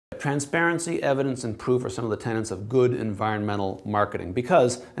transparency, evidence, and proof are some of the tenets of good environmental marketing,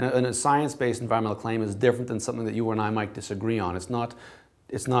 because a science-based environmental claim is different than something that you and I might disagree on. It's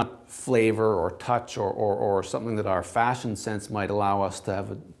not flavor or touch or something that our fashion sense might allow us to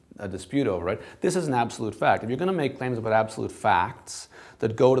have a dispute over, right? This is an absolute fact. If you're going to make claims about absolute facts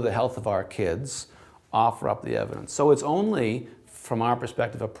that go to the health of our kids, offer up the evidence. So it's only, from our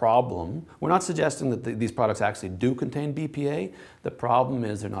perspective, a problem. We're not suggesting that these products actually do contain BPA. The problem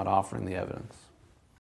is they're not offering the evidence.